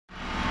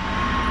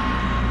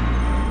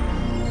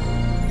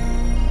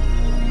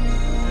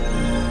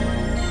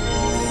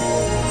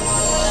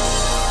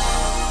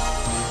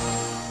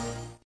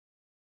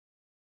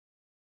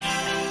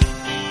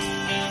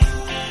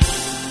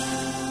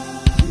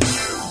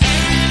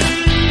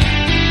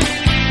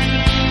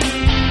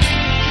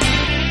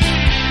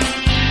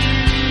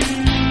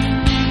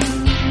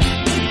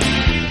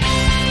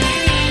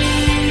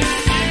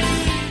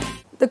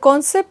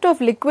concept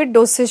of liquid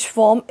dosage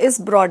form is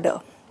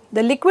broader.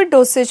 The liquid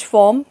dosage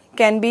form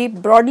can be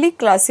broadly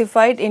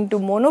classified into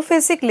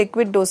monophasic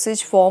liquid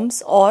dosage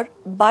forms or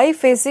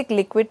biphasic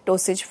liquid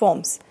dosage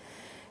forms.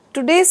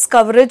 Today's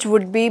coverage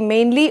would be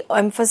mainly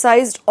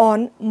emphasized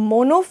on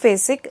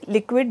monophasic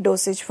liquid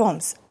dosage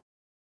forms.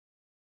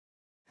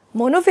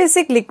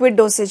 Monophasic liquid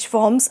dosage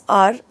forms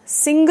are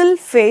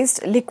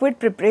single-phased liquid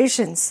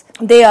preparations.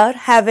 They are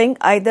having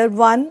either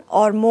one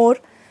or more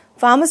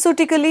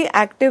pharmaceutically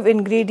active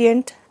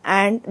ingredient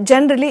and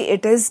generally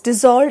it is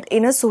dissolved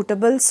in a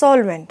suitable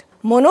solvent.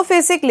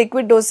 Monophasic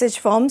liquid dosage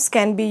forms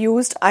can be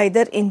used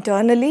either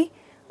internally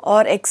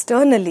or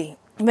externally.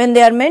 When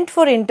they are meant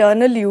for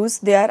internal use,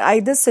 they are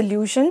either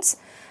solutions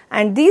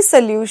and these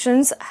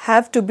solutions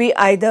have to be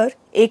either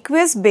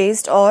aqueous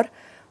based or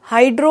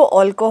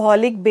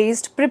hydroalcoholic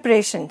based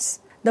preparations.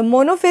 The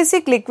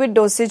monophasic liquid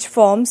dosage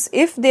forms,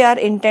 if they are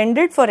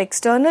intended for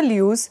external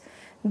use,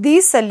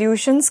 these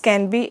solutions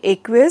can be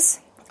aqueous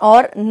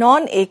or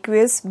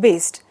non-aqueous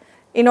based.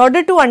 In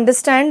order to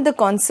understand the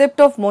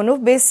concept of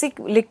monophasic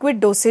liquid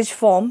dosage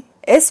form,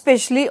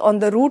 especially on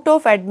the route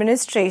of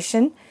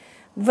administration,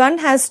 one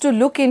has to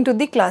look into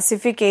the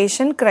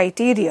classification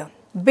criteria.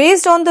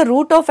 Based on the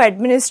route of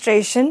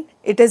administration,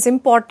 it is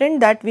important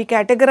that we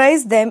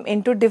categorize them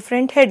into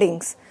different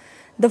headings.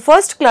 The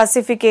first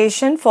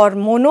classification for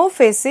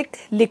monophasic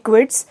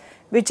liquids,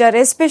 which are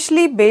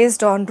especially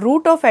based on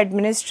route of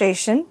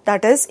administration,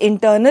 that is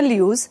internal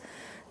use,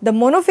 the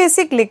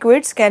monophasic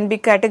liquids can be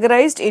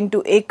categorized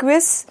into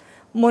aqueous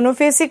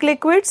monophasic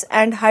liquids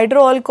and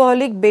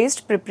hydroalcoholic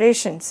based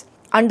preparations.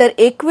 Under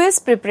aqueous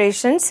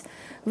preparations,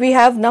 we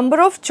have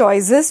number of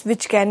choices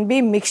which can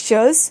be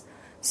mixtures,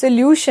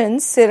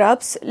 solutions,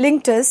 syrups,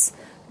 linctus,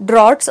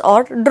 draughts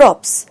or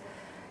drops.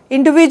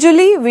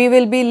 Individually, we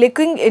will be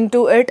looking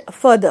into it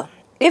further.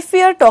 If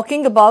we are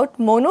talking about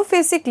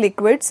monophasic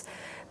liquids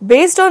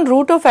based on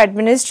route of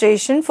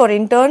administration for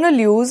internal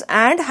use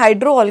and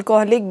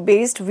hydroalcoholic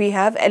based, we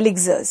have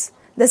elixirs.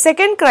 The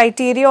second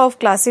criteria of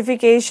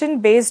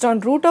classification based on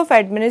route of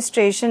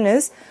administration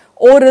is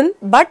oral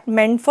but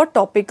meant for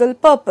topical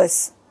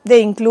purpose.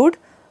 They include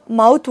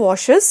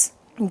mouthwashes,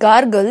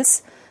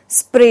 gargles,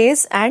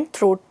 sprays and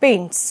throat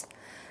paints.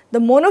 The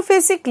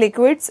monophasic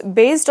liquids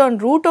based on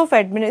route of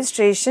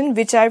administration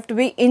which have to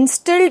be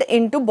instilled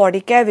into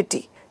body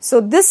cavity. So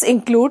this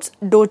includes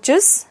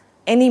douches,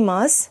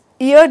 enemas,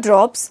 ear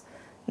drops,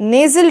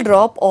 nasal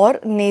drop or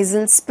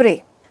nasal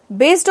spray.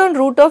 Based on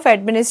route of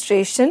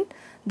administration,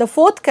 the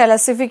fourth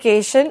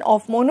classification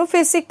of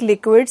monophasic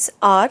liquids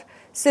are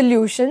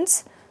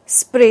solutions,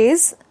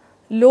 sprays,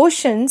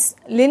 lotions,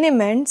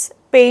 liniments,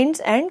 paints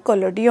and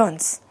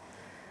collodions.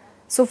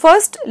 So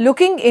first,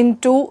 looking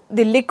into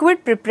the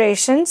liquid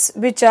preparations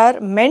which are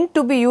meant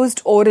to be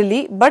used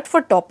orally but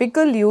for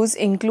topical use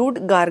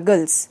include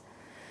gargles.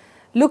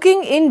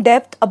 Looking in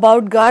depth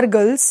about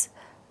gargles,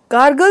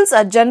 gargles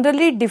are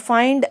generally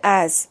defined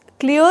as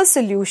clear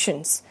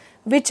solutions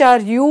which are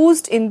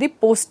used in the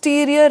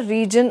posterior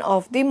region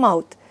of the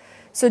mouth.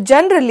 So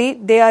generally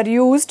they are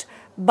used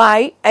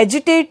by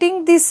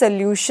agitating the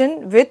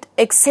solution with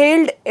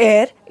exhaled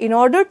air in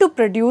order to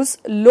produce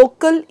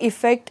local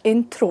effect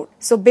in throat.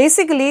 So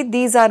basically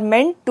these are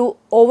meant to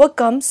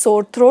overcome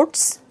sore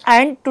throats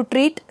and to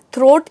treat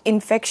throat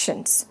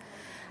infections.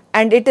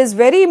 And it is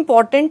very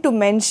important to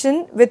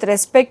mention with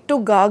respect to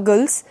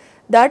gargles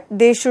that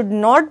they should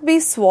not be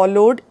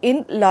swallowed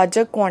in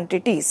larger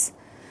quantities.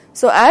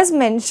 So as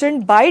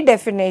mentioned, by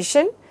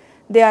definition,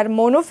 they are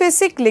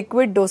monophasic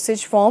liquid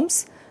dosage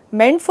forms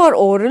meant for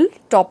oral,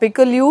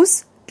 topical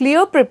use,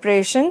 clear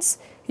preparations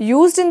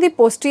used in the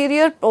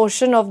posterior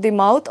portion of the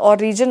mouth or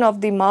region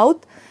of the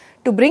mouth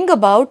to bring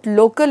about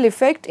local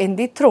effect in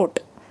the throat.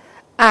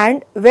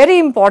 And very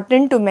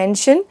important to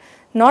mention,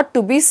 not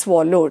to be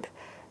swallowed.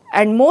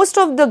 And most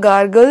of the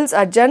gargles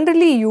are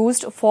generally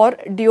used for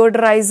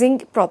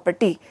deodorizing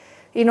property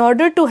in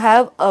order to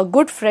have a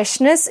good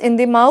freshness in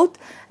the mouth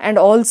and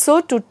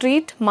also to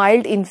treat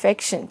mild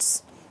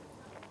infections.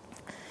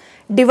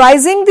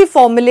 Devising the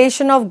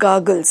formulation of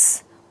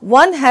gargles,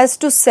 one has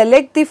to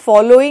select the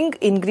following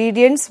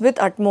ingredients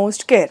with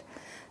utmost care.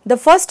 The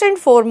first and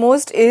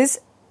foremost is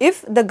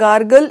if the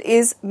gargle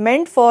is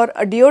meant for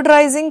a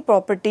deodorizing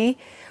property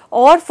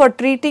or for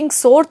treating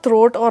sore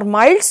throat or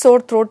mild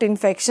sore throat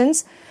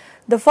infections,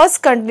 the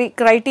first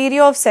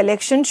criteria of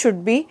selection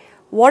should be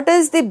what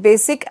is the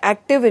basic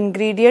active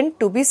ingredient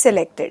to be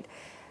selected.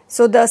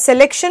 So the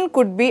selection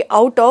could be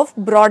out of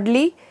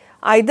broadly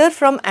either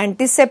from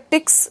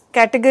antiseptics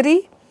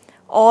category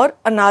or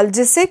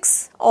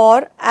analgesics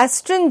or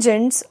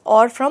astringents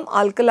or from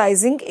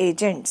alkalizing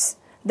agents.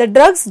 The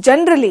drugs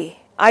generally,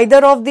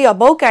 either of the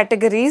above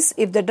categories,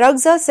 if the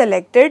drugs are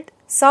selected,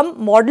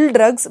 some model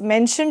drugs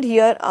mentioned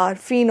here are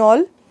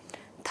phenol,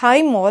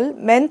 thymol,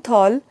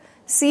 menthol,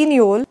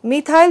 cineol,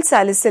 methyl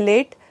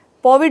salicylate,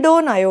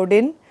 povidone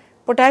iodine,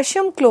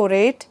 potassium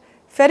chlorate,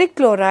 ferric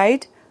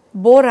chloride,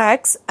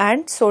 borax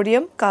and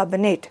sodium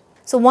carbonate.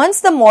 So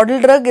once the model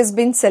drug has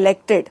been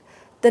selected,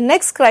 the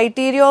next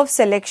criteria of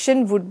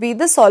selection would be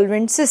the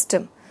solvent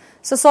system.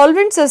 So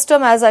solvent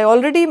system, as I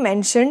already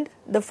mentioned,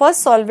 the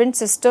first solvent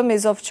system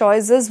is of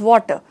choice is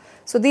water.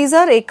 So these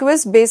are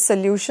aqueous based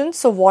solutions.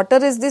 So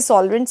water is the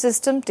solvent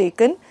system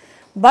taken.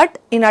 But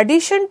in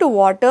addition to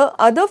water,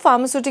 other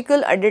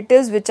pharmaceutical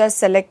additives which are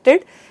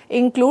selected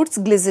includes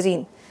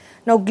glycerine.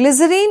 Now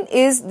glycerine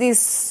is the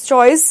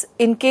choice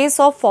in case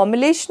of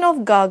formulation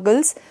of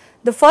gargles.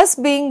 The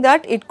first being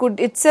that it could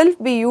itself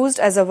be used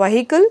as a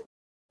vehicle,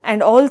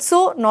 and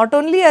also not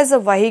only as a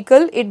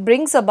vehicle, it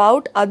brings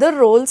about other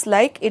roles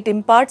like it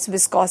imparts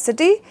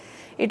viscosity.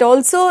 It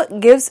also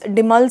gives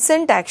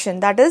demulcent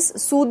action, that is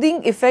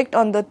soothing effect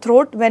on the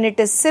throat when it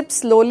is sipped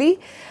slowly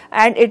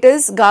and it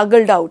is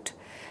gargled out.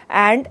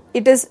 And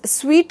it is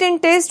sweet in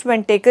taste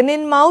when taken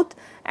in mouth,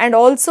 and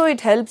also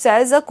it helps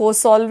as a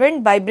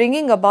co-solvent by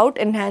bringing about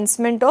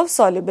enhancement of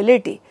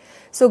solubility.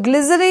 So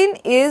glycerine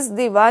is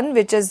the one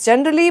which is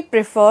generally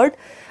preferred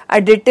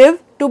additive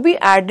to be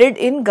added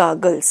in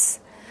gargles.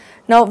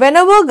 Now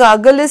whenever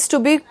gargle is to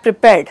be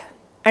prepared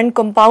and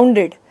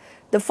compounded,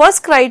 the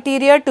first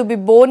criteria to be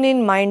borne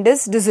in mind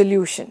is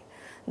dissolution.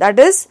 That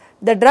is,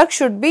 the drug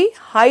should be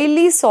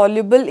highly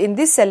soluble in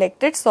the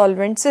selected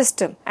solvent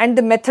system, and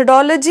the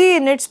methodology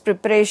in its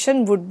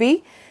preparation would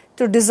be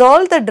to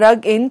dissolve the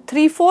drug in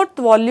 3/4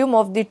 volume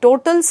of the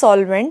total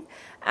solvent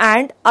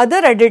and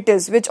other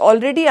additives which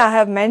already I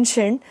have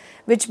mentioned,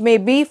 which may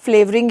be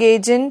flavoring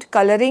agent,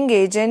 coloring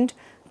agent,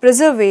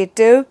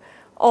 preservative,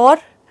 or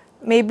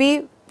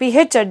maybe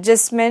pH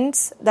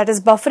adjustments, that is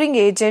buffering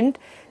agent.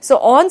 So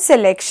on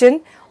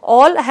selection,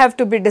 all have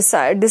to be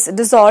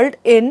dissolved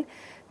in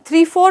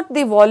 3/4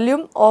 the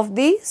volume of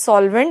the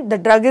solvent. The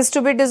drug is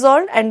to be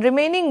dissolved, and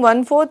remaining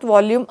 1/4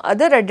 volume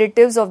other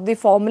additives of the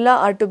formula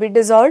are to be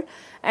dissolved,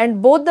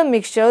 and both the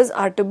mixtures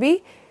are to be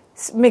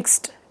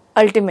mixed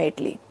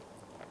ultimately.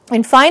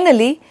 And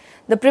finally,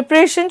 the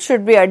preparation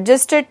should be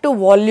adjusted to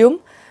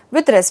volume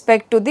with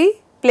respect to the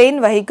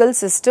plain vehicle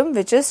system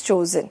which is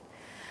chosen.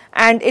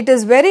 And it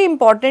is very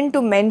important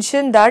to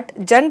mention that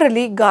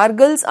generally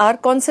gargles are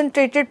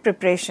concentrated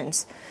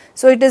preparations.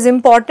 So it is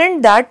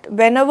important that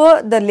whenever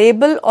the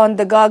label on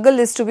the gargle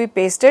is to be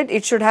pasted,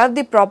 it should have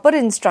the proper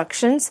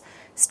instructions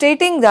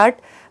stating that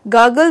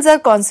gargles are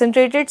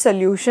concentrated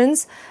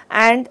solutions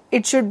and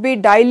it should be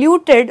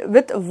diluted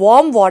with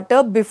warm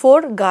water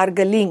before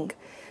gargling.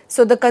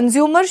 So the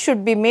consumer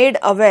should be made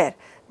aware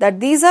that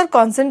these are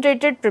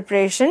concentrated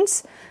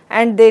preparations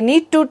and they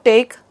need to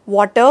take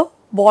water,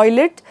 boil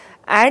it,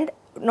 and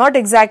not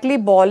exactly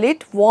boil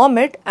it, warm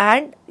it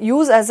and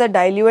use as a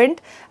diluent,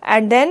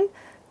 and then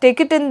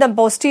take it in the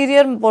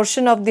posterior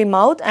portion of the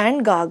mouth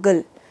and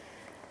gargle.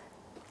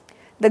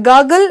 The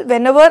gargle,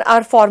 whenever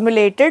are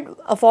formulated,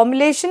 a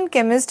formulation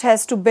chemist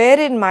has to bear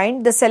in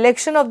mind the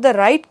selection of the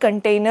right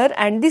container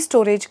and the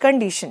storage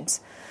conditions.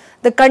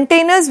 The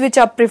containers which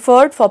are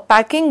preferred for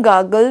packing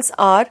gargles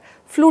are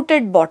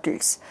fluted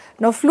bottles.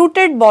 Now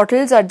fluted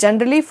bottles are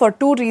generally for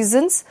two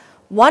reasons.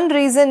 One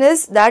reason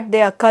is that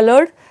they are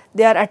colored,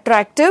 they are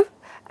attractive,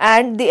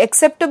 and the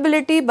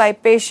acceptability by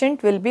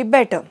patient will be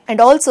better. And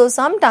also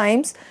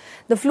sometimes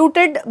the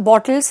fluted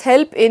bottles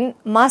help in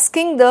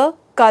masking the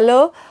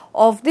color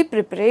of the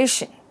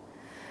preparation.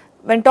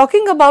 When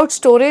talking about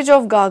storage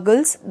of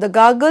gargles, the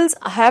gargles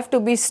have to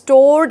be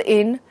stored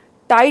in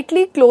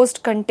tightly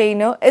closed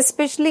container,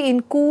 especially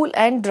in cool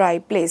and dry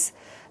place.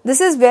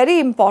 This is very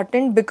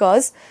important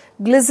because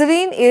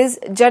glycerine is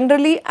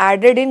generally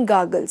added in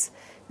gargles.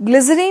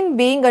 Glycerine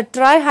being a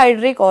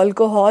trihydric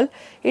alcohol,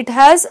 it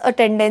has a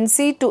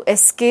tendency to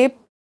escape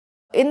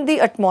in the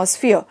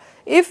atmosphere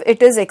if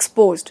it is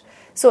exposed.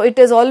 So it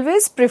is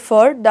always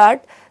preferred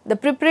that the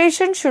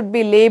preparation should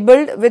be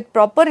labeled with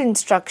proper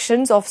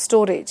instructions of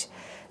storage.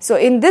 So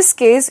in this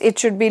case, it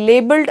should be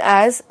labeled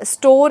as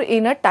store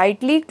in a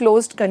tightly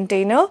closed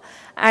container,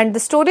 and the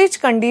storage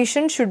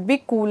condition should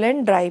be cool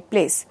and dry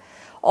place.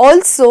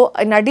 Also,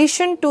 in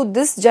addition to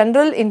this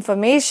general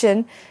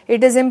information,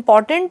 it is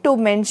important to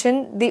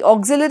mention the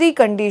auxiliary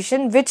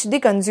condition which the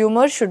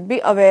consumer should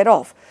be aware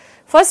of.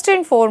 First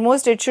and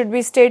foremost, it should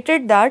be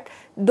stated that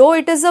though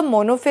it is a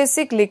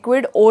monophasic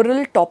liquid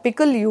oral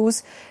topical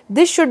use,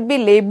 this should be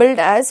labeled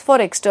as for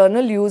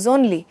external use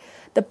only.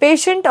 The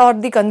patient or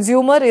the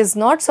consumer is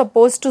not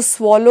supposed to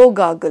swallow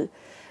gargle.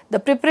 The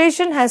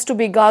preparation has to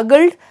be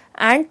gargled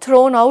and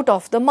thrown out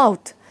of the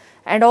mouth.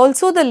 And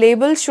also the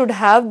label should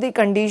have the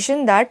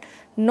condition that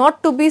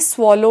not to be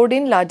swallowed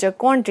in larger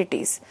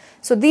quantities.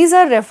 So these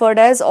are referred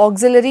as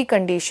auxiliary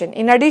condition.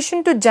 In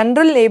addition to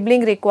general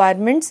labeling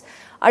requirements,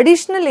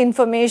 additional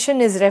information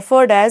is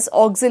referred as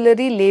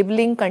auxiliary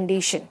labeling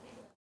condition.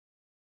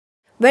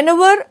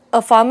 Whenever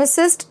a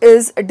pharmacist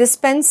is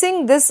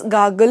dispensing this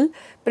gargle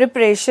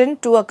preparation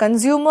to a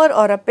consumer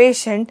or a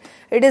patient,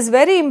 it is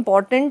very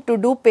important to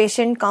do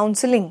patient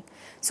counseling.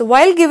 So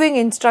while giving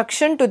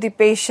instruction to the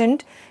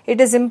patient,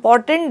 it is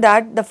important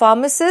that the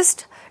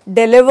pharmacist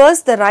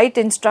delivers the right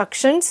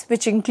instructions,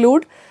 which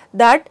include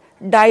that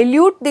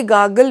dilute the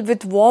gargle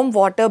with warm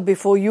water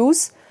before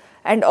use,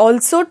 and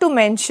also to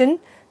mention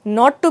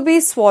not to be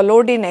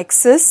swallowed in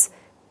excess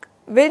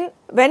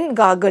when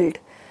gargled.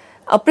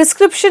 A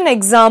prescription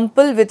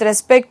example with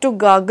respect to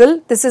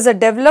gargle, this is a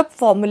developed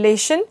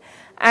formulation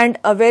and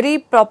a very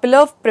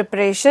popular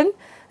preparation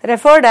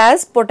referred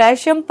as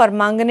potassium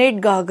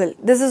permanganate gargle.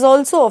 This is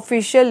also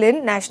official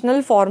in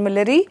National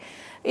Formulary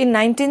in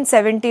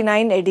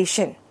 1979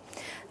 edition.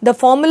 The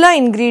formula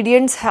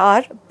ingredients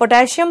are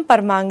potassium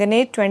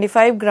permanganate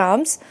 25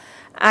 grams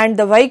and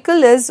the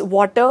vehicle is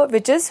water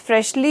which is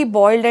freshly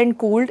boiled and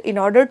cooled in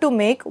order to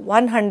make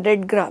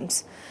 100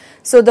 grams.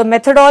 So the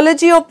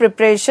methodology of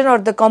preparation or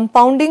the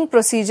compounding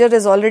procedure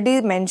is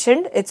already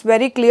mentioned. It's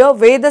very clear.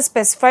 Weigh the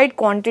specified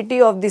quantity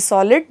of the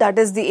solid, that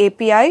is the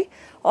API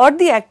or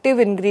the active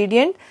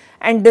ingredient,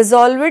 and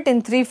dissolve it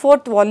in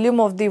 3/4 volume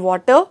of the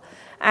water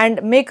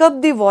and make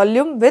up the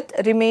volume with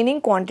remaining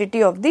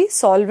quantity of the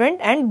solvent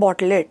and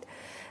bottle it.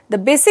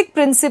 The basic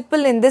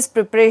principle in this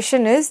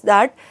preparation is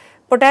that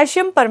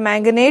potassium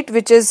permanganate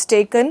which is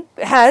taken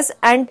has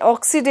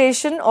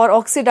antioxidation or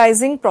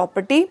oxidizing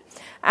property,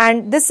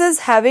 and this is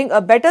having a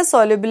better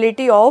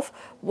solubility of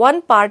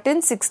 1 part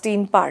in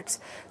 16 parts.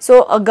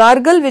 So a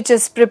gargle which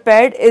is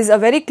prepared is a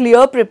very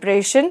clear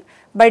preparation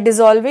by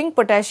dissolving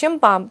potassium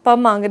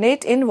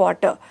permanganate in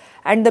water,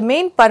 and the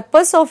main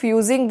purpose of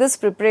using this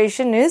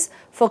preparation is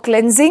for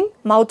cleansing,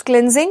 mouth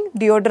cleansing,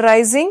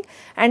 deodorizing,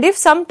 and if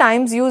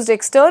sometimes used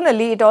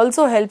externally it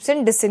also helps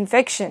in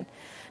disinfection.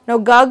 Now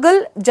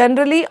gargle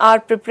generally are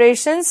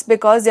preparations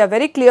because they are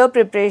very clear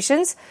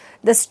preparations.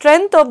 The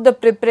strength of the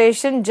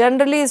preparation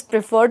generally is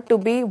preferred to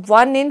be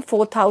 1 in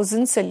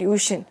 4000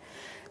 solution.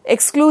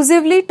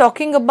 Exclusively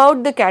talking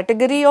about the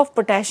category of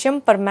potassium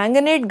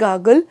permanganate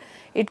gargle,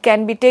 it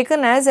can be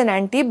taken as an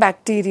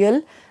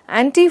antibacterial,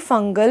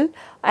 antifungal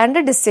and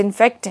a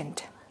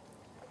disinfectant.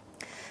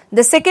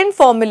 The second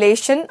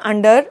formulation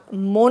under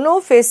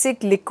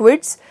monophasic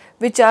liquids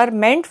which are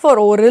meant for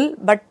oral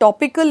but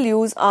topical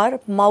use are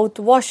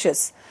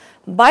mouthwashes.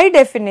 By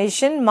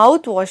definition,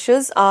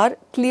 mouthwashes are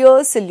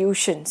clear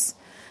solutions.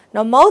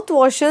 Now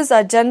mouthwashes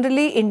are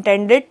generally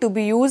intended to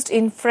be used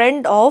in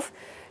front of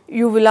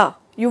uvula.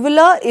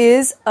 Uvula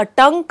is a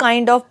tongue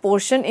kind of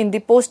portion in the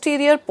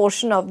posterior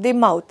portion of the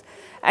mouth,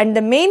 and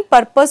the main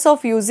purpose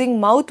of using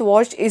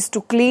mouthwash is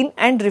to clean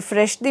and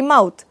refresh the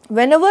mouth.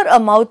 Whenever a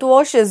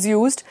mouthwash is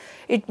used,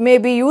 it may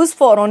be used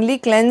for only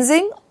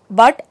cleansing,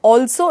 but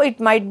also it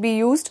might be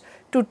used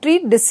to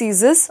treat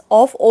diseases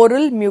of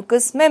oral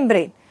mucous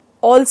membrane.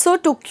 Also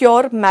to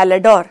cure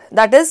malodor,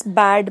 that is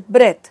bad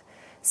breath.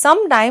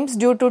 Sometimes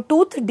due to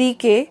tooth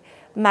decay,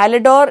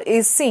 malodor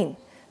is seen.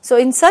 So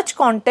in such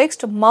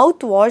context,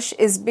 mouthwash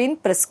is being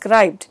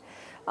prescribed.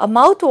 A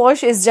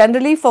mouthwash is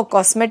generally for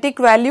cosmetic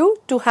value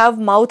to have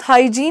mouth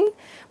hygiene,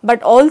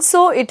 but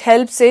also it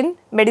helps in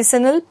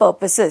medicinal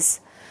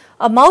purposes.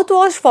 A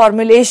mouthwash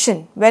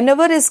formulation,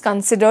 whenever is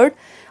considered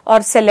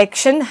or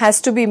selection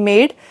has to be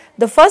made,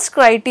 the first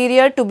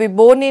criteria to be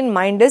borne in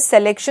mind is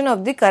selection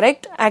of the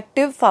correct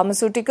active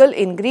pharmaceutical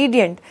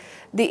ingredient.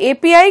 The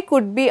API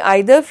could be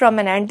either from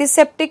an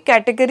antiseptic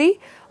category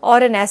or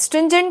an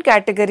astringent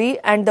category,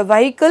 and the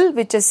vehicle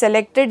which is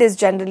selected is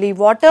generally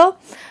water,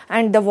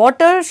 and the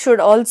water should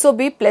also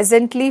be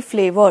pleasantly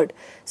flavored.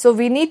 So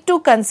we need to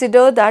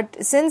consider that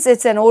since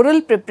it's an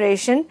oral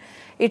preparation,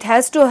 it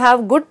has to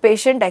have good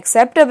patient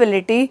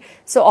acceptability,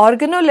 so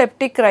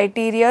organoleptic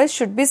criteria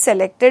should be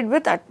selected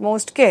with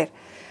utmost care.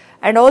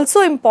 And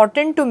also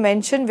important to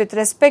mention with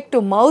respect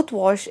to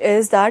mouthwash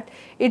is that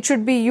it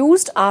should be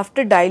used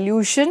after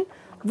dilution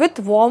with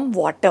warm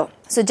water.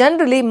 So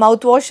generally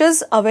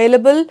mouthwashes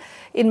available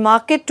in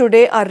market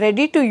today are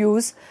ready to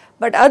use,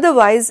 but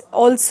otherwise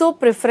also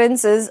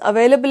preference is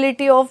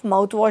availability of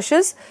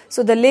mouthwashes.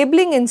 So the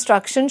labeling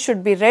instruction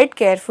should be read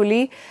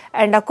carefully,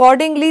 and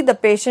accordingly the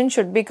patient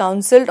should be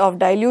counselled of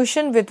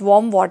dilution with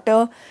warm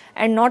water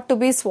and not to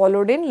be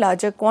swallowed in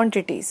larger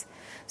quantities.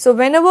 So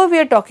whenever we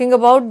are talking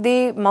about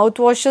the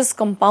mouthwashes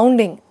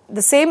compounding,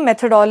 the same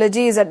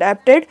methodology is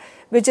adapted,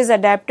 which is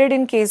adapted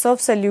in case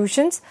of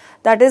solutions.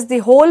 That is, the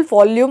whole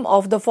volume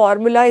of the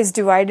formula is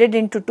divided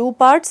into two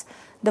parts.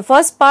 The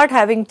first part,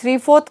 having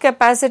 3/4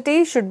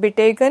 capacity, should be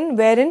taken,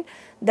 wherein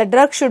the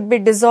drug should be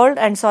dissolved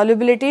and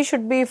solubility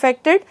should be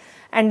effected,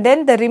 and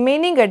then the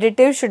remaining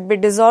additive should be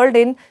dissolved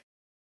in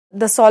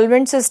the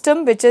solvent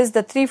system, which is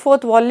the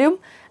 3/4 volume,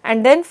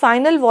 and then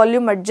final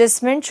volume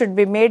adjustment should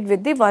be made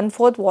with the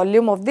 1/4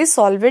 volume of the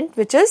solvent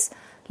which is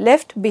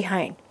left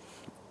behind.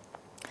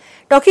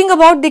 Talking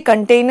about the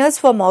containers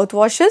for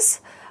mouthwashes,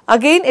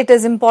 again it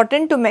is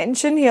important to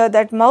mention here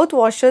that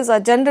mouthwashes are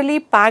generally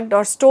packed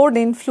or stored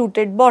in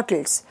fluted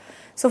bottles.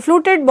 So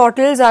fluted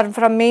bottles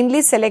are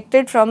mainly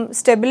selected from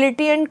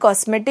stability and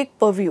cosmetic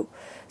purview.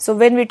 So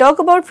when we talk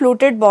about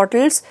fluted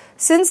bottles,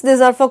 since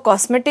these are for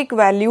cosmetic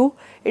value,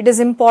 it is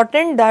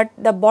important that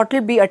the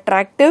bottle be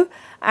attractive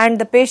and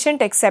the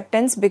patient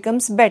acceptance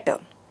becomes better.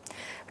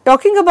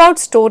 Talking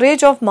about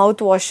storage of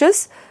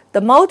mouthwashes,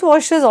 the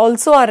mouthwashes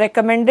also are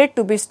recommended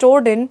to be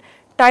stored in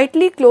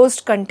tightly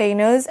closed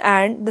containers,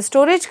 and the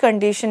storage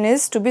condition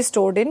is to be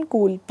stored in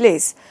cool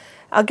place.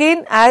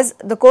 Again, as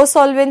the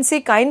co-solvency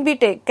can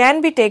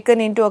be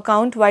taken into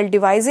account while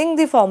devising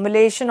the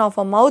formulation of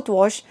a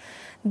mouthwash,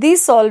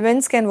 These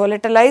solvents can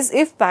volatilize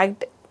if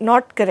packed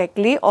not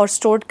correctly or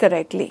stored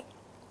correctly.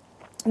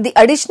 The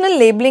additional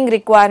labeling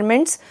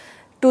requirements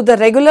to the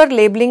regular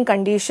labeling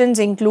conditions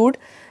include,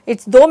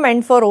 it's though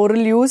meant for oral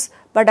use,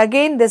 but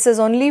again this is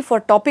only for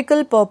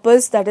topical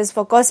purpose, that is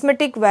for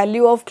cosmetic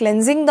value of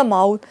cleansing the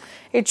mouth.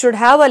 It should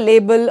have a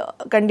label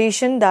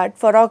condition that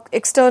for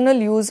external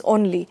use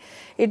only.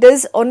 It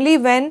is only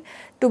when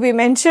to be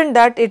mentioned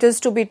that it is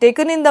to be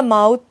taken in the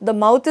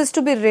mouth is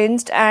to be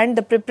rinsed and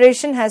the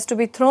preparation has to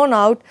be thrown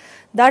out.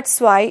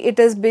 That's why it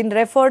has been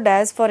referred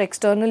as for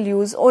external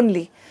use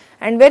only.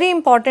 And very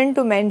important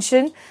to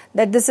mention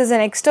that this is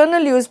an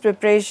external use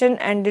preparation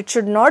and it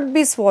should not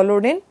be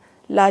swallowed in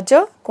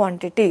larger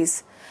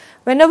quantities.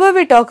 Whenever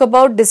we talk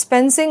about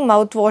dispensing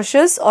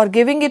mouthwashes or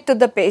giving it to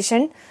the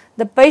patient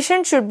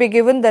should be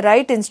given the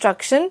right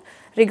instruction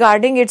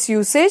regarding its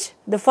usage.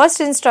 The first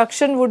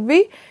instruction would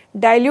be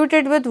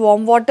diluted with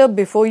warm water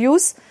before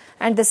use,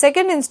 and the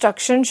second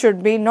instruction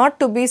should be not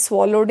to be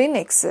swallowed in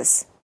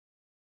excess.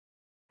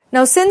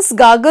 Now, since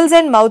gargles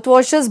and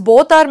mouthwashes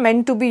both are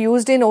meant to be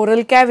used in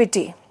oral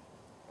cavity,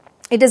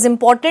 it is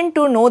important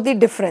to know the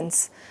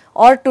difference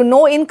or to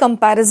know in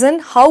comparison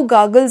how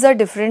gargles are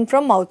different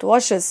from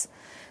mouthwashes.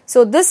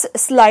 So this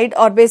slide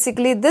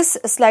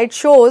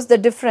shows the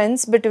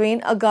difference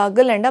between a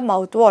gargle and a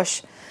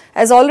mouthwash.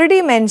 As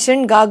already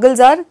mentioned, gargles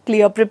are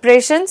clear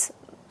preparations.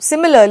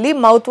 Similarly,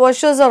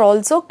 mouthwashes are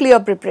also clear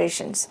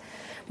preparations.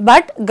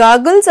 But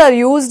gargles are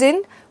used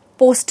in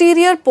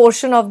posterior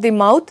portion of the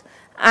mouth,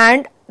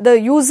 and the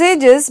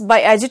usage is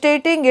by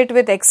agitating it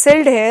with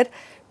exhaled air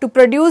to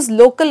produce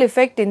local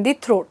effect in the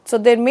throat. So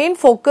their main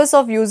focus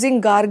of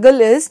using gargle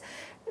is,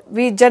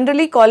 we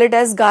generally call it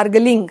as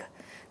gargling.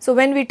 So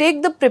when we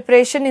take the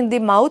preparation in the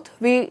mouth,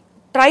 we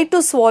try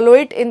to swallow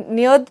it in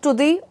near to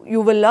the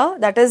uvula,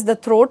 that is the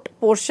throat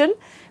portion.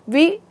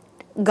 We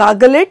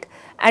gargle it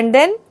and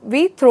then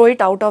we throw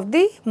it out of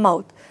the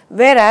mouth.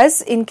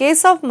 Whereas in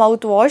case of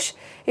mouthwash,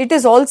 it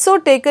is also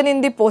taken in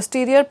the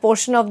posterior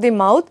portion of the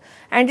mouth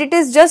and it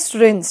is just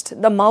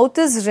rinsed. The mouth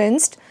is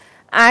rinsed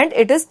and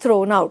it is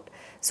thrown out.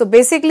 So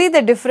basically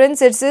the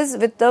difference is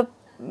with the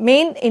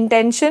main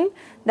intention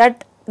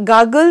that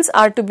gargles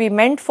are to be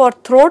meant for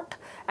throat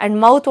and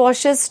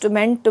mouthwashes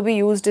meant to be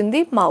used in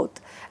the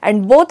mouth.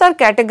 And both are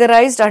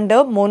categorized under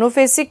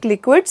monophasic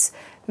liquids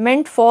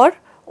meant for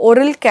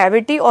oral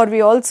cavity, or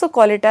we also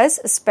call it as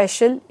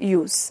special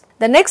use.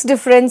 The next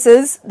difference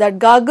is that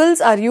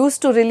gargles are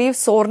used to relieve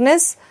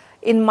soreness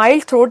in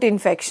mild throat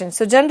infection.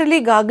 So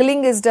generally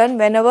gargling is done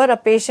whenever a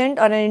patient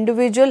or an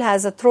individual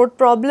has a throat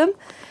problem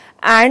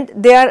and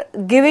they are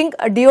giving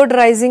a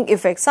deodorizing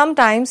effect.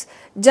 Sometimes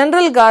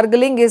general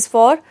gargling is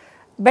for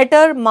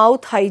better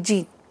mouth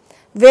hygiene,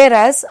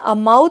 whereas a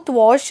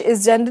mouthwash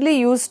is generally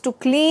used to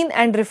clean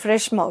and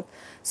refresh mouth.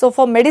 So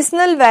for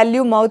medicinal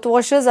value,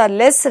 mouthwashes are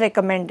less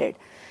recommended,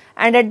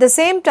 and at the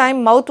same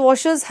time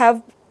mouthwashes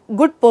have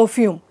good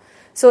perfume.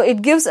 So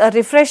it gives a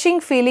refreshing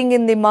feeling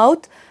in the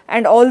mouth,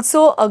 and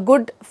also a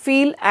good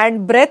feel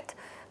and breath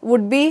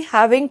would be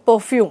having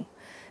perfume.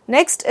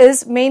 Next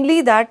is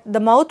mainly that the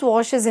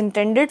mouthwash is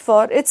intended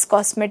for its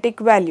cosmetic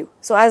value.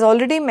 So as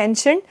already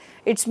mentioned,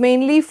 it's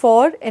mainly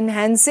for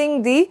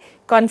enhancing the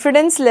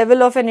confidence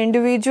level of an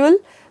individual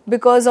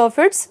because of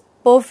its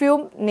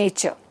perfume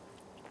nature.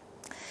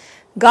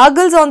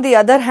 Gargles on the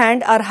other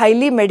hand are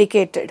highly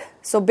medicated.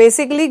 So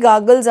basically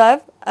gargles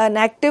have an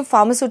active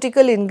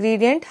pharmaceutical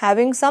ingredient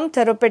having some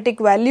therapeutic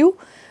value,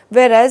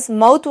 whereas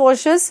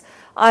mouthwashes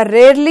are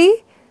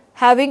rarely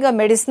having a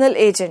medicinal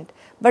agent.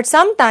 But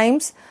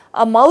sometimes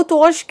a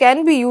mouthwash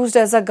can be used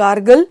as a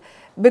gargle,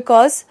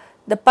 because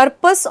the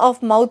purpose of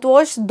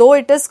mouthwash, though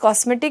it is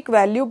cosmetic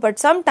value, but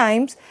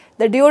sometimes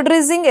the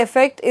deodorizing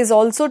effect is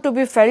also to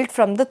be felt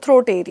from the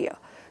throat area.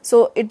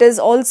 So it is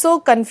also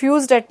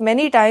confused at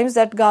many times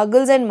that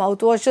gargles and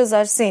mouthwashes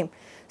are same.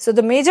 So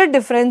the major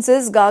difference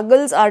is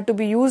gargles are to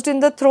be used in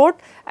the throat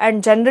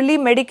and generally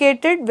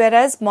medicated,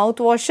 whereas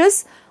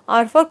mouthwashes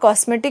are for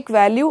cosmetic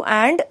value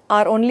and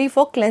are only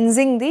for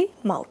cleansing the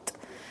mouth.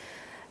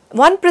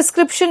 One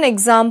prescription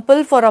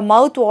example for a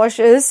mouthwash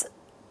is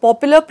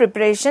popular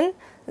preparation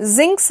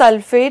zinc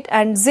sulfate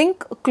and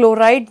zinc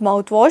chloride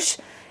mouthwash.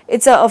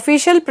 It's an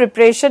official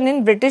preparation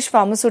in British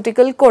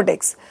Pharmaceutical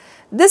Codex.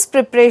 This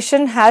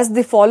preparation has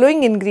the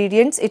following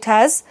ingredients. It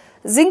has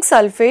zinc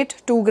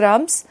sulfate 2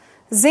 grams,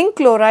 zinc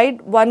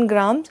chloride 1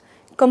 gram,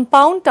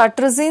 compound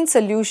tartrazine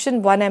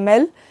solution 1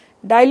 ml,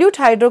 dilute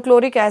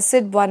hydrochloric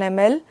acid 1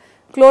 ml,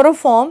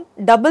 chloroform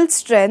double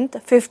strength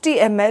 50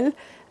 ml,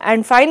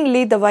 and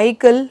finally the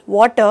vehicle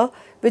water,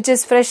 which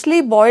is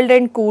freshly boiled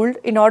and cooled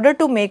in order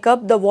to make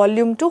up the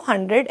volume to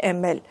 100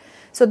 ml.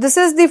 So this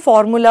is the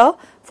formula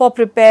for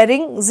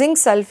preparing zinc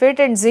sulfate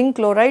and zinc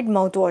chloride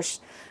mouthwash.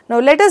 Now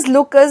let us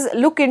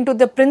look into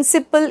the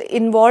principle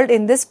involved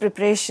in this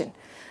preparation.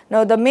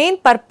 Now the main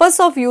purpose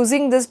of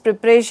using this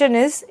preparation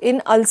is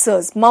in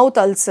ulcers, mouth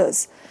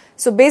ulcers.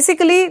 So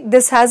basically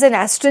this has an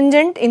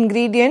astringent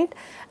ingredient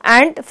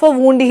and for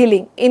wound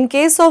healing. In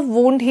case of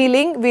wound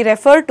healing, we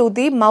refer to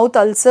the mouth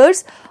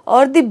ulcers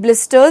or the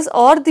blisters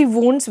or the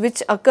wounds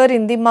which occur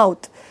in the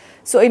mouth.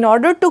 So in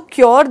order to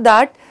cure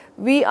that,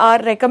 we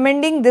are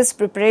recommending this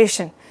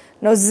preparation.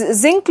 Now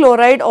zinc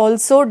chloride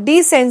also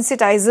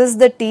desensitizes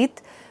the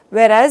teeth,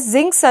 whereas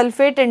zinc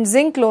sulfate and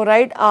zinc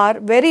chloride are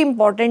very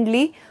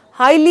importantly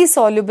highly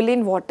soluble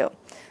in water.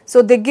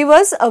 So they give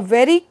us a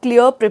very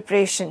clear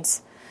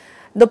preparations.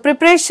 The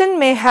preparation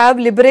may have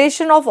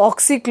liberation of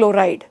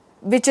oxychloride,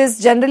 which is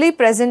generally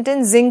present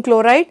in zinc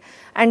chloride,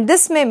 and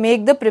this may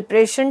make the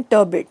preparation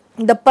turbid.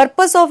 The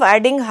purpose of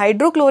adding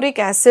hydrochloric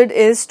acid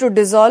is to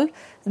dissolve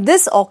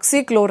this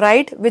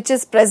oxychloride which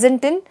is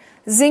present in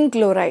zinc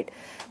chloride,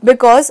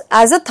 because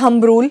as a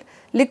thumb rule,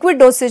 liquid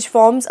dosage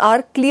forms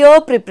are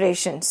clear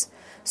preparations.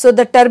 So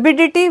the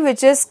turbidity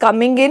which is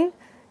coming in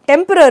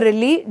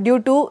temporarily due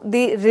to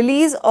the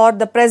release or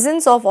the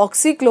presence of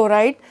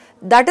oxychloride,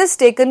 that is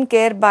taken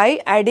care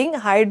by adding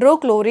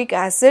hydrochloric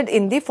acid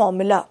in the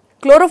formula.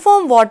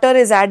 Chloroform water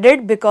is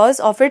added because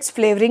of its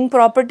flavoring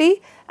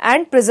property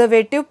and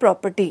preservative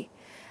property,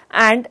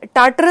 and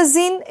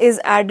tartrazine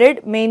is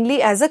added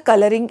mainly as a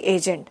coloring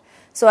agent.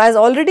 So as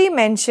already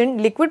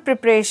mentioned, liquid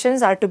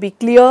preparations are to be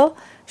clear,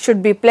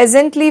 should be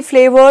pleasantly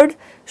flavored,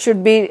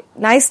 should be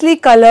nicely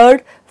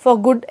colored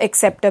for good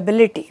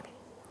acceptability.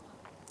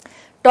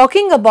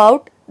 Talking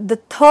about the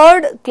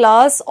third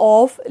class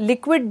of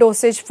liquid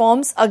dosage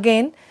forms,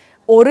 again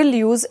oral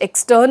use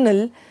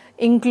external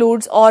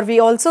includes, or we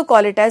also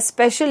call it as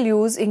special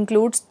use,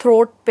 includes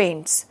throat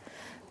paints.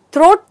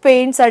 Throat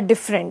paints are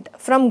different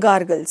from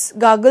gargles.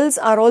 Gargles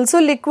are also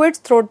liquids,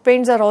 throat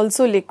paints are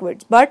also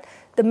liquids, but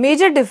the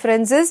major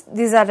difference is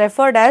these are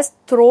referred as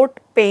throat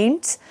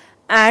paints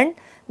and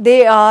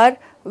they are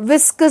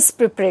viscous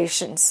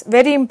preparations.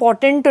 Very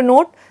important to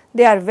note,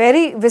 they are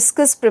very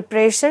viscous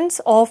preparations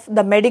of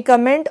the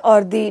medicament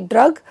or the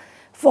drug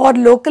for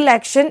local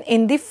action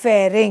in the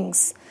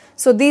pharynx.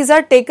 So these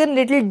are taken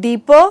little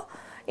deeper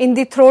in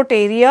the throat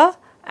area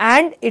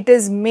and it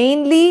is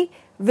mainly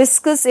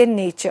viscous in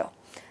nature.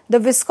 The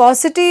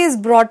viscosity is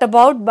brought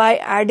about by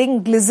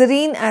adding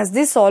glycerine as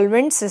the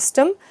solvent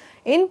system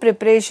in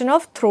preparation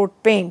of throat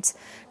paints.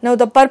 Now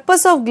the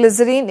purpose of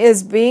glycerine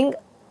is being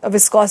a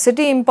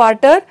viscosity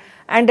imparter,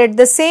 and at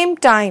the same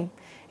time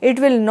it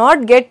will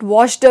not get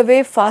washed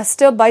away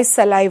faster by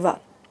saliva,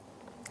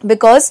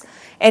 because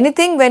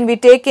anything when we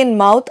take in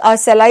mouth, our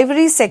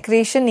salivary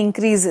secretion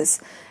increases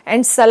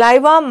and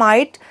saliva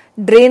might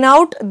drain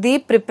out the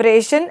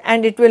preparation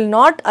and it will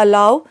not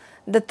allow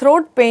the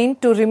throat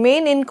paint to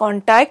remain in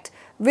contact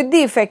with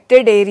the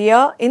affected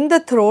area in the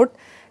throat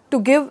to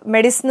give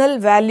medicinal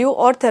value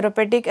or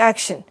therapeutic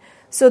action.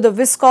 So the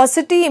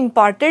viscosity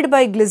imparted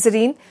by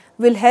glycerine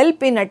will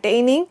help in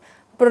attaining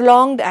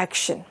prolonged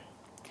action.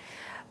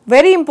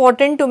 Very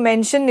important to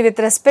mention with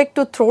respect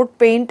to throat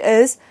paint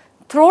is,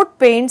 throat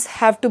paints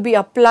have to be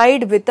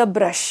applied with a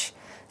brush.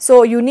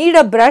 So you need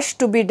a brush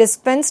to be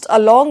dispensed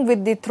along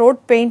with the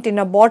throat paint in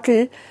a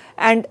bottle,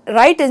 and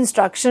right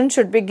instruction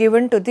should be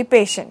given to the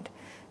patient.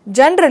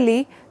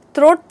 Generally,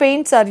 throat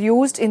paints are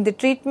used in the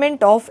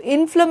treatment of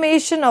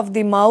inflammation of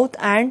the mouth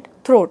and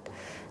throat.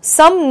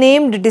 Some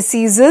named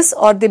diseases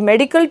or the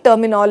medical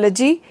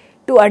terminology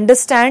to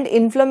understand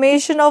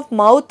inflammation of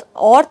mouth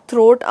or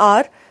throat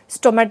are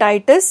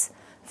stomatitis,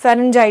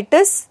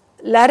 pharyngitis,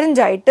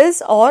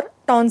 laryngitis or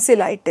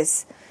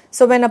tonsillitis.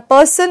 So when a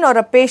person or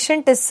a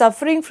patient is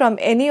suffering from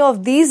any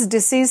of these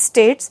disease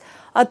states,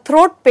 a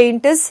throat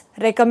paint is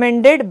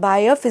recommended by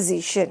a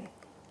physician.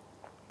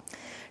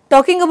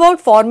 Talking about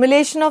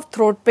formulation of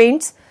throat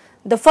paints,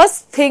 the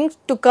first thing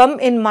to come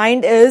in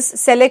mind is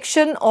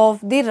selection of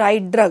the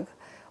right drug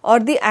or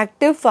the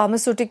active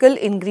pharmaceutical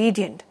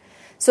ingredient.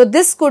 So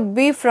this could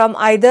be from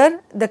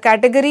either the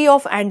category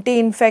of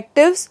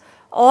anti-infectives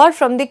or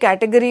from the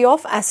category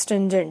of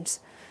astringents.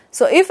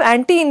 So if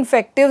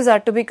anti-infectives are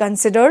to be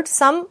considered,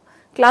 some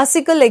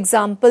classical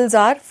examples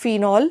are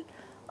phenol,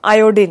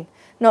 iodine.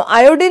 Now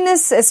iodine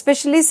is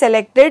especially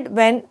selected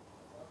when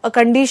a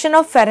condition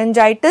of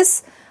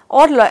pharyngitis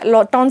or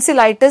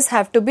tonsillitis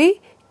have to be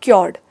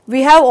cured.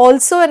 We have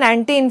also an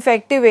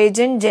anti-infective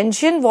agent,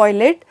 gentian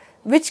violet,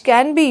 which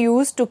can be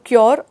used to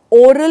cure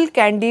oral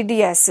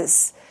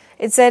candidiasis.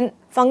 It's a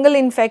fungal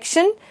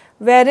infection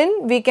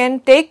wherein we can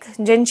take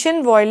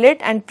gentian violet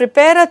and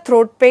prepare a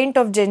throat paint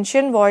of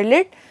gentian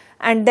violet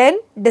and then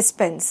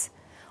dispense.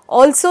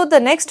 Also the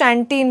next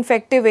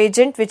anti-infective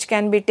agent which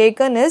can be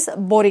taken is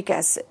boric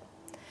acid.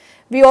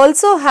 We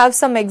also have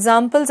some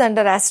examples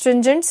under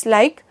astringents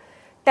like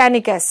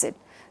tannic acid.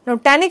 Now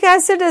tannic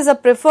acid is a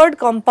preferred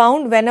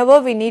compound whenever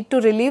we need to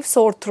relieve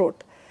sore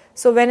throat.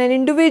 So when an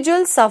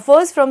individual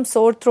suffers from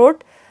sore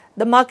throat,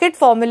 the market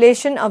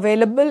formulation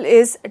available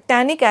is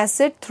tannic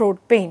acid throat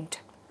paint.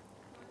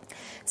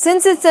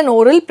 Since it's an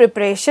oral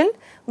preparation,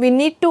 we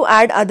need to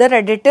add other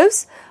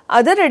additives.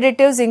 Other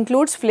additives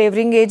includes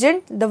flavoring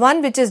agent. The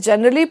one which is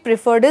generally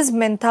preferred is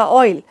mentha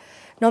oil.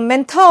 Now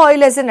mentha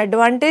oil has an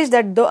advantage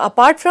that though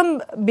apart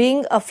from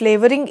being a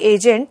flavoring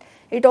agent,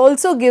 it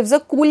also gives a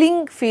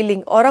cooling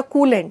feeling or a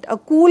coolant, a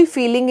cool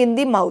feeling in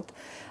the mouth.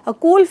 A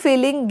cool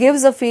feeling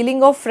gives a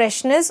feeling of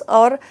freshness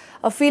or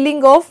a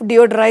feeling of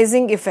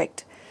deodorizing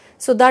effect.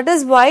 So that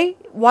is why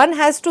one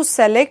has to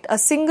select a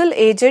single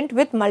agent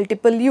with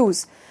multiple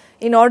use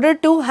in order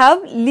to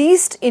have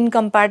least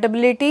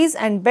incompatibilities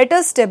and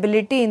better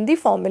stability in the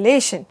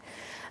formulation.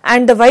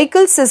 And the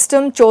vehicle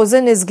system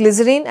chosen is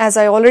glycerine, as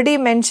I already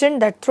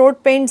mentioned that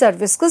throat paints are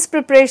viscous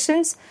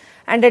preparations,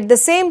 and at the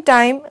same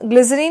time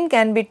glycerine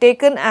can be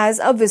taken as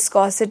a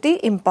viscosity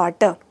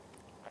imparter.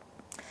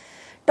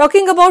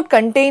 Talking about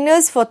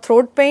containers for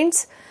throat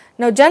paints,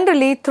 now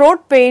generally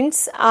throat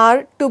paints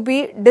are to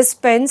be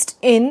dispensed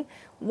in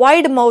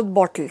wide mouth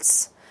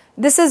bottles.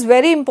 This is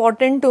very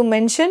important to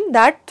mention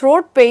that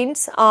throat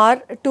paints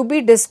are to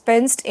be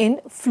dispensed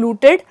in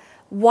fluted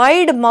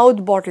wide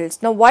mouth bottles.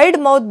 Now wide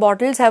mouth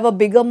bottles have a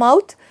bigger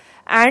mouth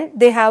and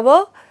they have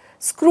a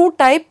screw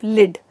type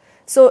lid.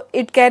 So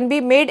it can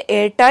be made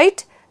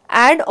airtight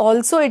and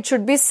also it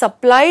should be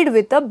supplied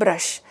with a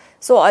brush.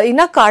 So in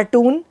a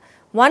cartoon,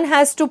 one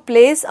has to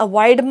place a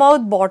wide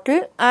mouth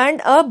bottle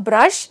and a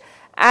brush,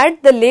 and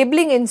the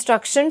labeling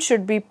instructions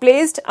should be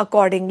placed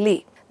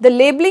accordingly. The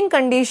labeling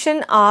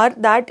condition are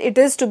that it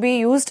is to be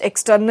used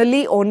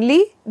externally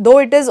only, though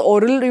it is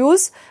oral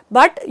use,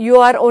 but you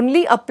are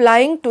only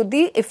applying to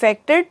the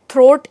affected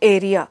throat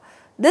area.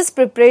 This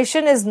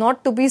preparation is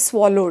not to be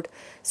swallowed.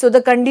 So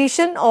the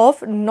condition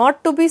of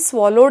not to be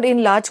swallowed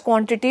in large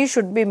quantity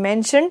should be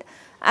mentioned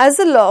as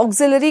an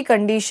auxiliary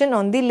condition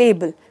on the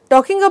label.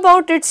 Talking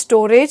about its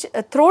storage,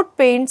 throat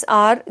paints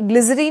are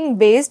glycerine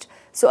based.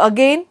 So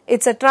again,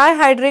 it's a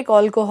trihydric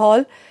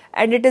alcohol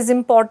and it is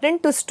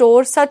important to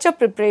store such a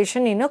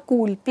preparation in a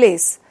cool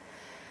place.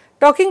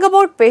 Talking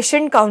about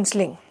patient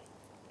counseling,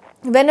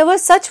 whenever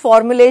such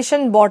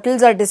formulation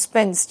bottles are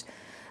dispensed,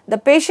 the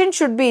patient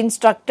should be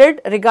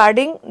instructed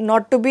regarding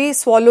not to be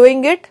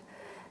swallowing it.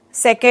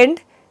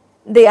 Second,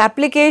 the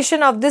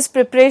application of this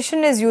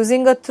preparation is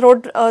using a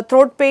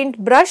throat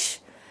paint brush,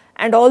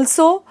 and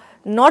also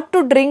not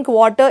to drink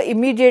water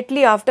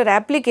immediately after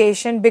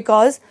application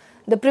because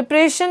the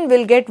preparation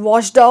will get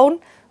washed down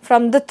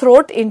from the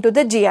throat into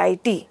the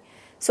GIT.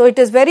 So it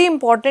is very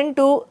important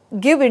to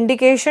give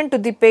indication to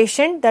the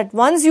patient that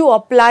once you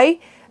apply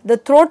the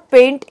throat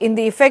paint in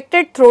the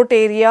affected throat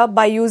area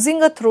by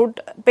using a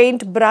throat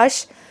paint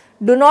brush,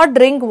 do not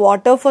drink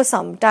water for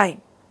some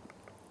time.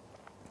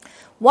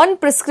 One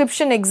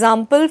prescription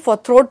example for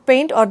throat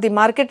paint or the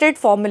marketed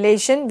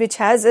formulation which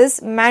has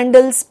is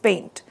Mandel's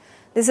paint.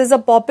 This is a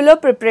popular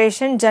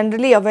preparation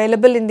generally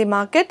available in the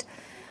market.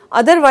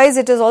 Otherwise,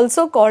 it is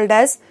also called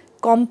as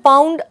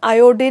compound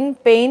iodine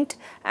paint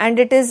and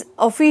it is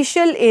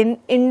official in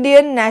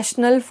Indian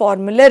National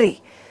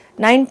Formulary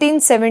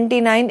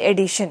 1979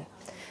 edition.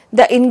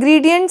 The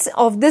ingredients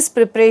of this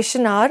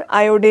preparation are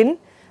iodine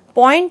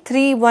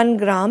 0.31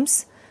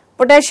 grams,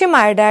 potassium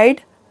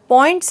iodide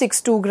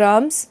 0.62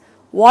 grams,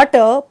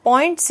 water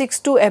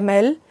 0.62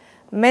 ml,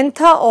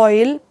 mentha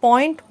oil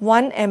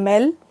 0.1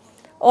 ml,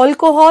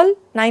 alcohol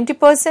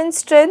 90%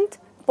 strength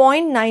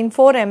 0.94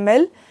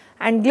 ml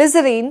and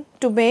glycerine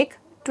to make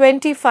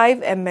 25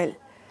 ml.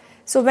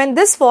 So when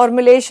this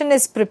formulation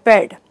is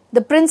prepared,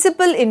 the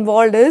principle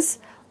involved is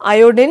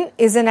iodine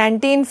is an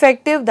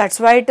anti-infective, that's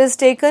why it is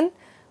taken.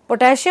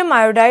 Potassium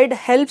iodide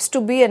helps to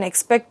be an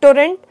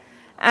expectorant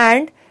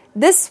and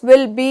this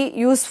will be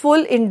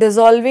useful in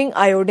dissolving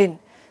iodine.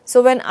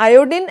 So when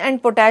iodine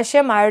and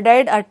potassium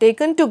iodide are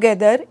taken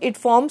together, it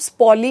forms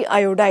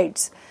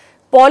polyiodides.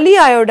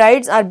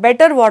 Polyiodides are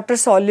better water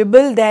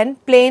soluble than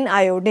plain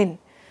iodine.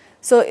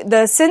 So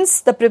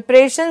since the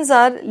preparations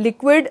are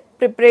liquid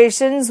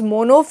preparations,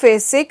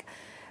 monophasic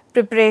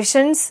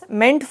preparations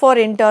meant for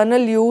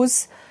internal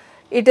use,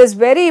 it is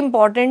very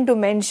important to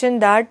mention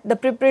that the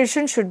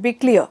preparation should be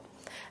clear.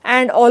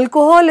 And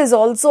alcohol is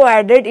also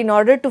added in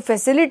order to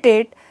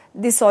facilitate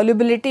the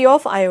solubility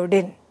of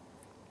iodine.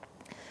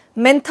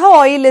 Mentha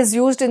oil is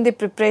used in the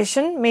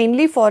preparation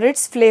mainly for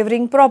its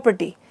flavoring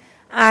property,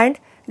 and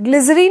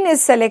glycerine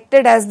is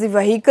selected as the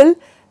vehicle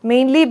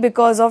mainly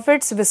because of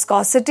its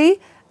viscosity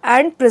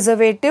and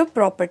preservative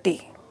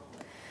property.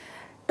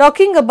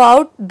 Talking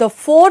about the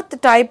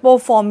fourth type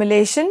of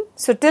formulation,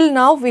 so till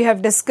now we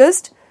have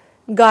discussed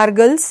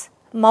gargles,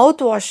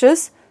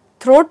 mouthwashes,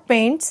 throat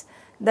paints.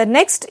 The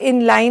next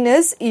in line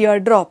is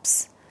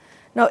eardrops.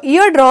 Now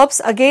eardrops,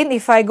 again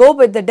if I go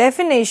with the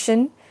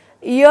definition,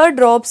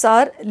 eardrops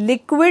are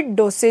liquid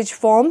dosage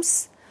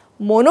forms,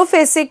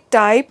 monophasic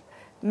type,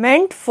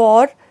 meant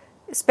for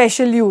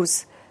special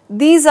use.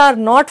 These are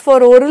not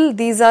for oral,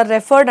 these are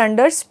referred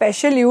under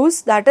special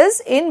use, that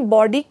is in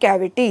body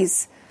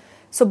cavities.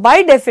 So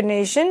by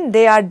definition,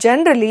 they are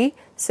generally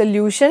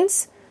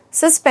solutions,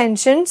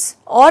 suspensions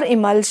or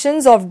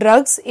emulsions of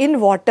drugs in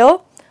water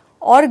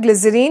or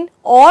glycerine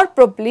or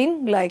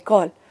propylene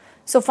glycol.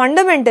 So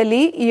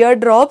fundamentally,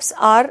 eardrops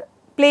are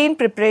plain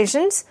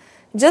preparations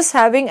just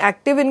having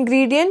active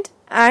ingredient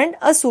and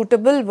a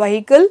suitable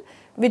vehicle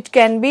which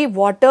can be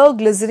water,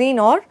 glycerine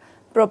or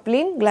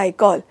propylene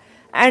glycol,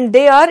 and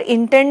they are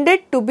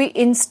intended to be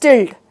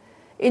installation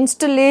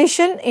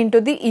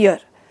into the ear.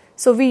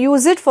 So we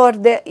use it for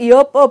the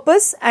ear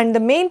purpose, and the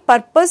main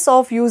purpose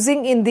of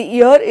using in the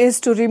ear is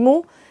to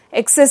remove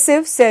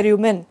excessive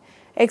cerumen.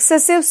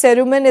 excessive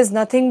cerumen is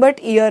nothing but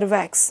ear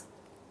wax.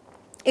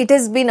 It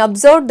has been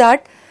observed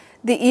that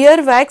the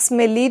ear wax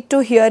may lead to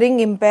hearing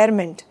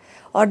impairment,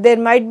 or there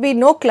might be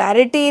no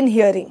clarity in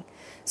hearing.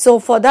 So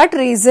for that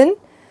reason,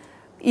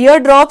 ear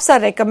drops are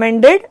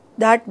recommended.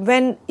 That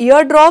when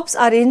ear drops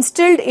are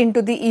instilled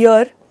into the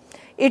ear,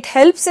 it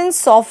helps in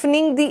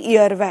softening the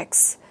ear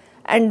wax,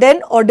 and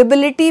then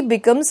audibility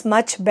becomes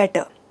much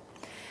better.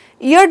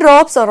 Ear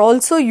drops are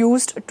also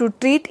used to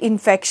treat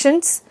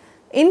infections,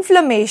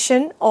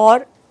 inflammation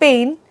or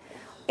pain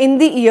in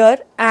the ear,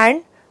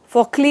 and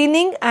for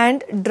cleaning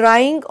and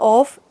drying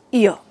of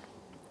ear.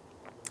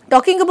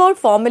 Talking about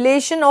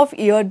formulation of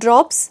ear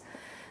drops,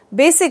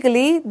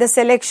 basically the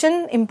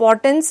selection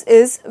importance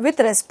is with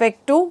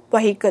respect to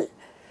vehicle.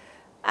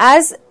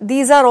 As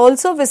these are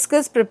also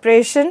viscous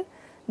preparation,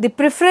 the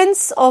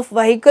preference of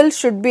vehicle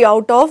should be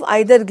out of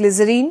either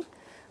glycerine,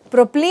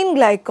 propylene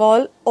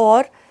glycol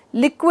or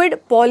liquid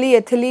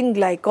polyethylene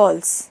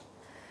glycols.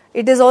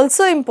 It is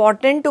also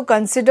important to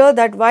consider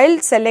that while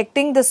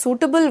selecting the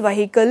suitable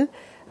vehicle,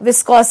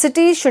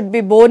 viscosity should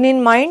be borne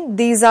in mind.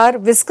 These are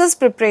viscous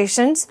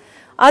preparations.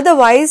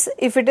 Otherwise,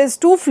 if it is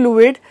too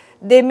fluid,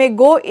 they may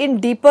go in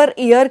deeper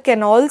ear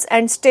canals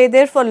and stay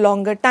there for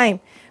longer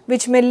time,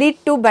 which may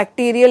lead to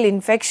bacterial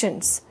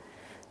infections.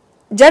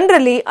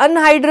 Generally,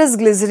 anhydrous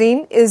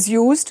glycerine is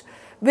used,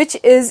 which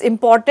is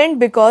important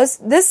because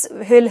this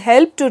will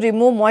help to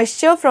remove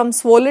moisture from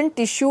swollen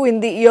tissue in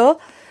the ear,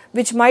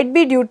 which might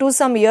be due to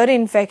some ear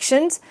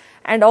infections,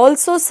 and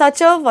also such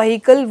a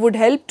vehicle would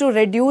help to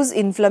reduce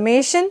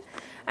inflammation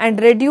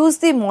and reduce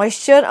the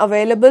moisture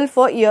available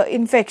for ear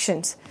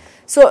infections.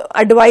 So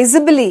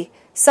advisably,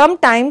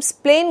 sometimes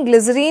plain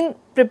glycerine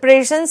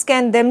preparations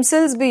can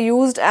themselves be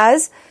used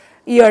as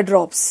ear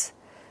drops.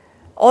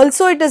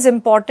 Also, it is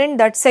important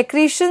that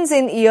secretions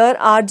in ear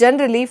are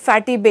generally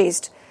fatty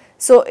based.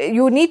 So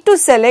you need to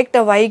select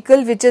a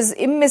vehicle which is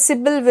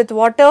immiscible with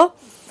water,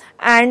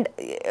 and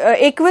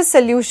aqueous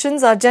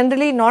solutions are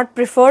generally not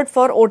preferred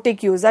for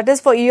otic use. That is,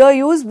 for ear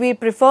use we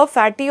prefer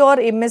fatty or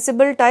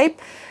immiscible type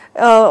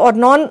or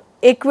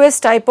non-aqueous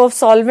type of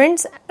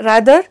solvents.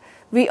 Rather,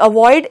 we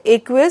avoid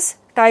aqueous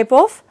type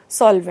of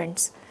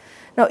solvents.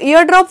 Now,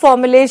 eardrop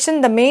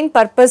formulation, the main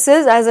purpose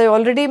is, as I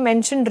already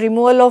mentioned,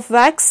 removal of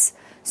wax.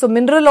 So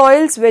mineral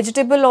oils,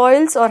 vegetable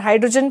oils or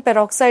hydrogen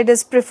peroxide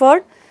is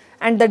preferred,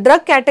 and the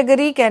drug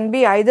category can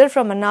be either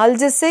from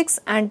analgesics,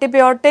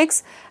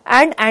 antibiotics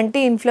and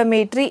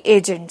anti-inflammatory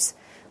agents.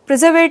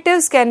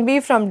 Preservatives can be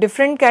from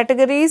different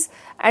categories,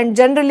 and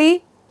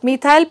generally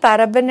methyl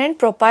paraben and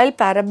propyl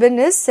paraben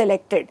is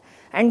selected,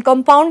 and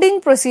compounding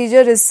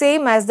procedure is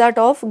same as that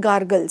of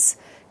gargles.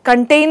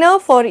 Container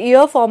for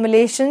ear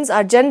formulations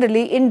are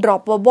generally in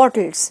dropper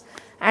bottles,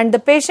 and the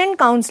patient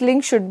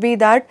counseling should be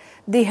that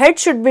the head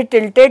should be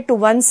tilted to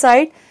one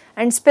side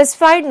and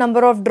specified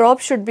number of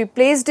drops should be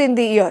placed in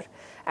the ear,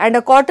 and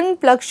a cotton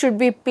plug should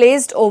be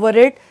placed over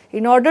it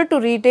in order to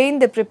retain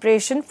the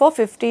preparation for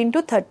 15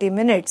 to 30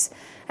 minutes.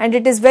 And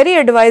it is very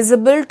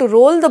advisable to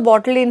roll the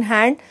bottle in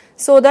hand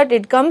so that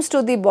it comes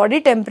to the body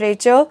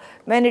temperature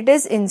when it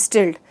is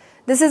instilled.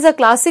 This is a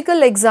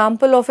classical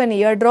example of an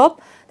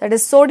eardrop, that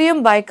is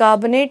sodium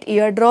bicarbonate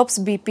eardrops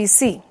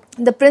BPC.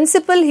 The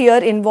principle here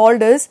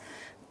involved is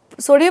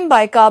sodium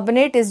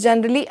bicarbonate is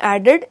generally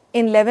added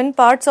in 11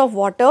 parts of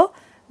water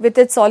with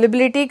its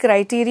solubility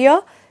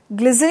criteria.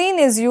 Glycerine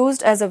is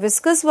used as a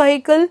viscous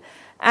vehicle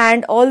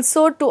and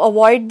also to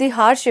avoid the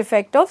harsh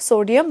effect of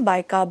sodium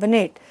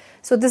bicarbonate.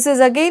 So this is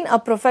again a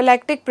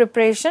prophylactic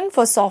preparation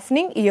for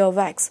softening ear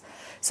wax.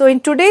 So in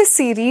today's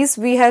series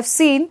we have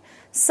seen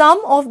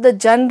some of the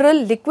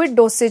general liquid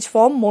dosage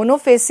form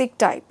monophasic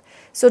type.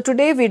 So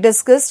today we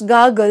discussed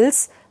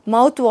gargles,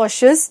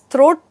 mouthwashes,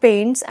 throat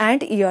paints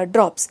and ear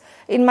drops.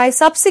 In my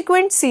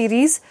subsequent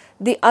series,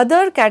 the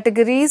other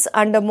categories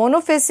under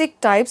monophasic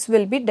types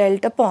will be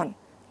dealt upon.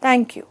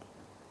 Thank you.